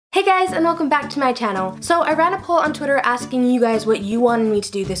Hey guys, and welcome back to my channel. So I ran a poll on Twitter asking you guys what you wanted me to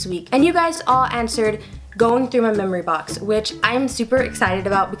do this week, and you guys all answered going through my memory box, which I'm super excited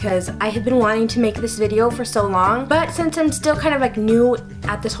about because I have been wanting to make this video for so long, but since I'm still kind of like new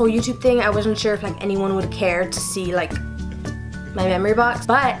at this whole YouTube thing, I wasn't sure if like anyone would care to see like my memory box.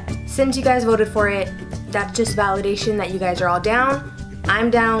 But since you guys voted for it, that's just validation that you guys are all down.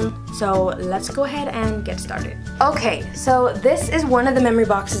 I'm down, so let's go ahead and get started. Okay, so this is one of the memory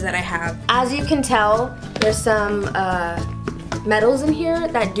boxes that I have. As you can tell, there's some medals in here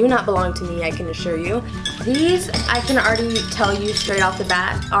that do not belong to me, I can assure you. These, I can already tell you straight off the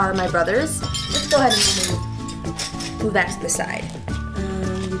bat, are my brother's. Let's go ahead and move that to the side.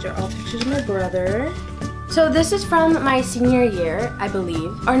 These are all pictures of my brother. So this is from my senior year, I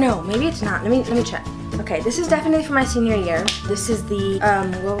believe. Or no, maybe it's not. Let me check. Okay, this is definitely for my senior year. This is the,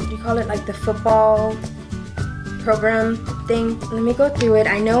 what would you call it? Like the football program thing. Let me go through it.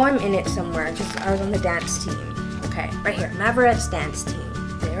 I know I'm in it somewhere because I was on the dance team. Okay, right here, Maverick's dance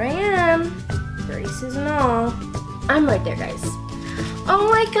team. There I am, braces and all. I'm right there, guys. Oh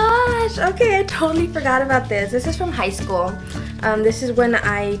my gosh, okay, I totally forgot about this. This is from high school. This is when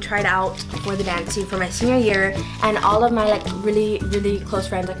I tried out for the dance team for my senior year, and all of my like really close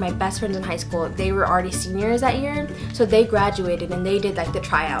friends, like my best friends in high school, they were already seniors that year, so they graduated and they did like the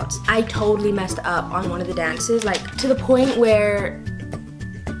tryouts. I totally messed up on one of the dances, like to the point where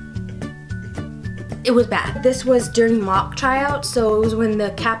it was bad. This was during mock tryouts, so it was when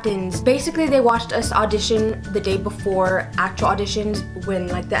the captains, basically they watched us audition the day before actual auditions, when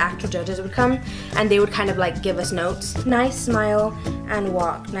like the actual judges would come, and they would kind of like give us notes. Nice smile and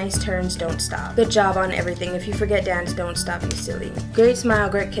walk, nice turns, don't stop. Good job on everything. If you forget dance, don't stop, you silly. Great smile,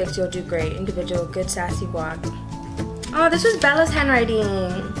 great kicks, you'll do great. Individual, good sassy walk. Oh, this was Bella's handwriting.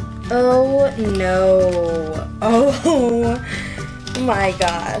 Oh no. Oh my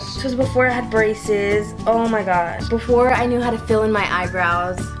gosh. This was before I had braces. Oh my gosh. Before I knew how to fill in my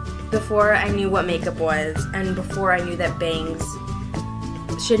eyebrows. Before I knew what makeup was. And before I knew that bangs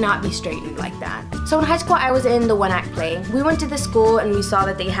should not be straightened like that. So in high school I was in the one-act play. We went to the school and we saw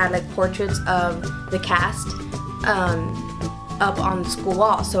that they had like portraits of the cast up on the school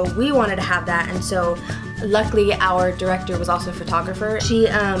wall. So we wanted to have that, and so luckily our director was also a photographer. She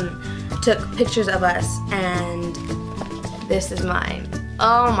took pictures of us, and this is mine.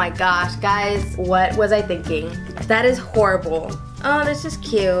 Oh my gosh, guys, what was I thinking? That is horrible. Oh, this is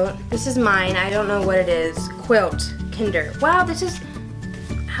cute. This is mine. I don't know what it is. Quilt, Kinder. Wow, this is,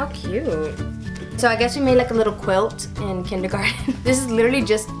 how cute. So I guess we made like a little quilt in kindergarten. This is literally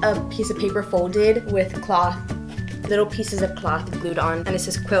just a piece of paper folded with cloth, little pieces of cloth glued on, and it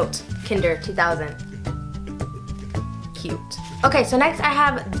says Quilt, Kinder 2000. Cute. Okay, so next I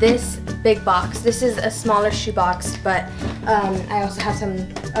have this big box. This is a smaller shoe box, but I also have some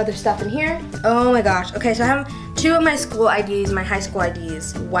other stuff in here. Oh my gosh. Okay, so I have two of my school IDs, my high school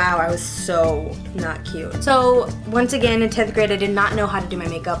IDs. Wow, I was so not cute. So once again, in 10th grade, I did not know how to do my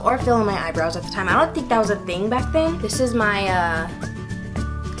makeup or fill in my eyebrows at the time. I don't think that was a thing back then. This is my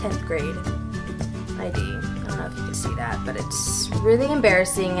 10th grade ID. I don't know if you can see that, but it's really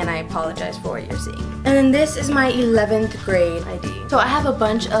embarrassing, and I apologize for what you're seeing. And then this is my 11th grade ID. So I have a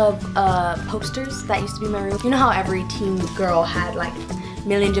bunch of posters that used to be in my room. You know how every teen girl had like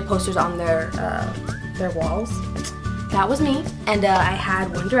millions of posters on their walls? That was me. And I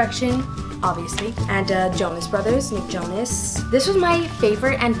had One Direction, obviously, and Jonas Brothers, Nick Jonas. This was my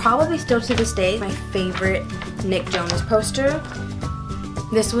favorite, and probably still to this day, my favorite Nick Jonas poster.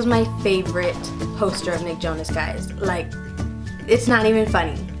 This was my favorite poster of Nick Jonas, guys. Like, it's not even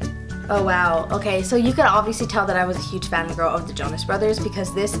funny. Oh wow. Okay, so you could obviously tell that I was a huge fangirl of the Jonas Brothers,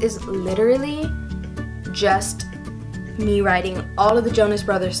 because this is literally just me writing all of the Jonas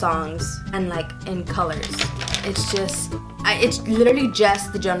Brothers songs, and like in colors. It's just, it's literally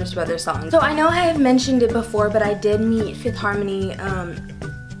just the Jonas Brothers songs. So I know I have mentioned it before, but I did meet Fifth Harmony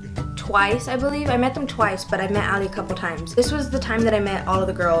twice, I believe. I met them twice, but I met Ali a couple times. This was the time that I met all of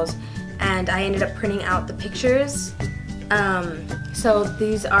the girls, and I ended up printing out the pictures. So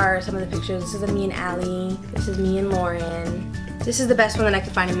these are some of the pictures. This is of me and Ali. This is me and Lauren. This is the best one that I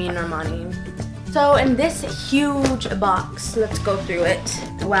could find of me and Normani. So in this huge box, let's go through it.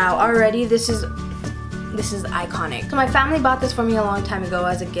 Wow, already this is iconic. So my family bought this for me a long time ago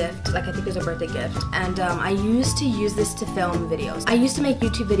as a gift, like I think it was a birthday gift, and I used to use this to film videos. I used to make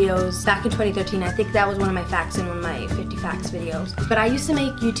YouTube videos back in 2013. I think that was one of my facts in one of my 50 facts videos. But I used to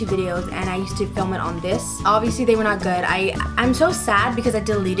make YouTube videos, and I used to film it on this. Obviously they were not good. I'm so sad because I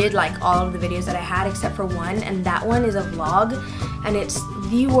deleted like all of the videos that I had except for one, and that one is a vlog, and it's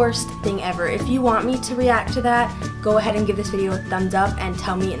the worst thing ever. If you want me to react to that, go ahead and give this video a thumbs up and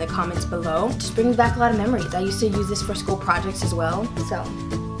tell me in the comments below. It just brings back a lot of memories. I used to use this for school projects as well. So,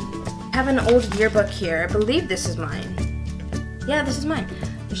 I have an old yearbook here. I believe this is mine. Yeah, this is mine.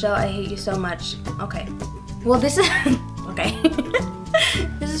 Michelle, I hate you so much. Okay. Well, this is... okay.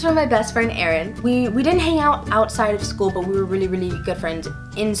 This is from my best friend, Erin. We didn't hang out outside of school, but we were really, really good friends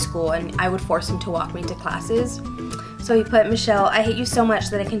in school, and I would force him to walk me to classes. So he put, Michelle, I hate you so much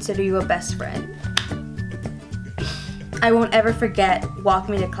that I consider you a best friend. I won't ever forget, walk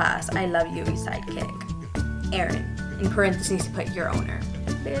me to class. I love you, sidekick. Erin. In parentheses, he put your owner.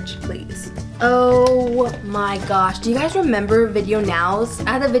 Bitch, please. Oh my gosh. Do you guys remember Video Nows?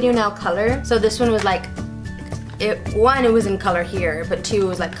 I had the Video Now color. So this one was like, one, it was in color here, but two, it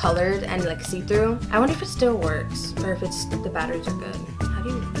was like colored and like see-through. I wonder if it still works or if it's the batteries are good. How do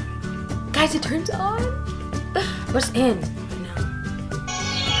you... Guys, it turns on. What's in right now?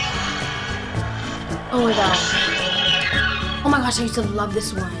 Oh my gosh. Oh my gosh, I used to love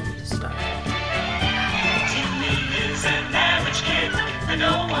this one. Start.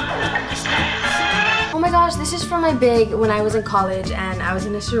 Oh my gosh, this is from my big when I was in college and I was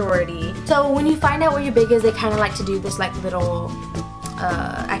in a sorority. So when you find out what your big is, they kind of like to do this like little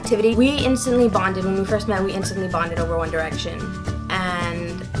activity. We instantly bonded. When we first met, we instantly bonded over One Direction.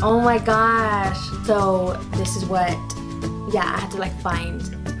 And oh my gosh. So this is what, yeah, I had to like find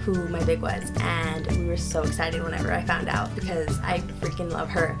who my big was, and we were so excited whenever I found out because I freaking love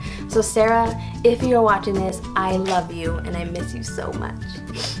her. So Sarah, if you're watching this, I love you and I miss you so much.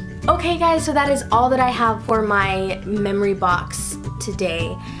 Okay guys, so that is all that I have for my memory box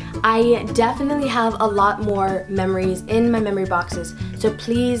today. I definitely have a lot more memories in my memory boxes, so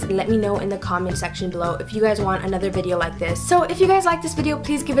please let me know in the comment section below if you guys want another video like this. So if you guys like this video,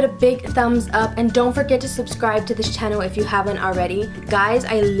 please give it a big thumbs up and don't forget to subscribe to this channel if you haven't already. Guys,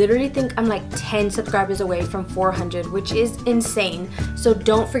 I literally think I'm like 10 subscribers away from 400, which is insane, so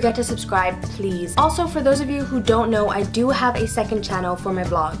don't forget to subscribe, please. Also, for those of you who don't know, I do have a second channel for my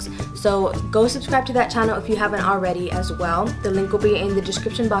vlogs, so go subscribe to that channel if you haven't already as well. The link will be in the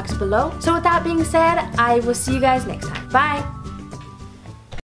description box below. So with that being said, I will see you guys next time. Bye!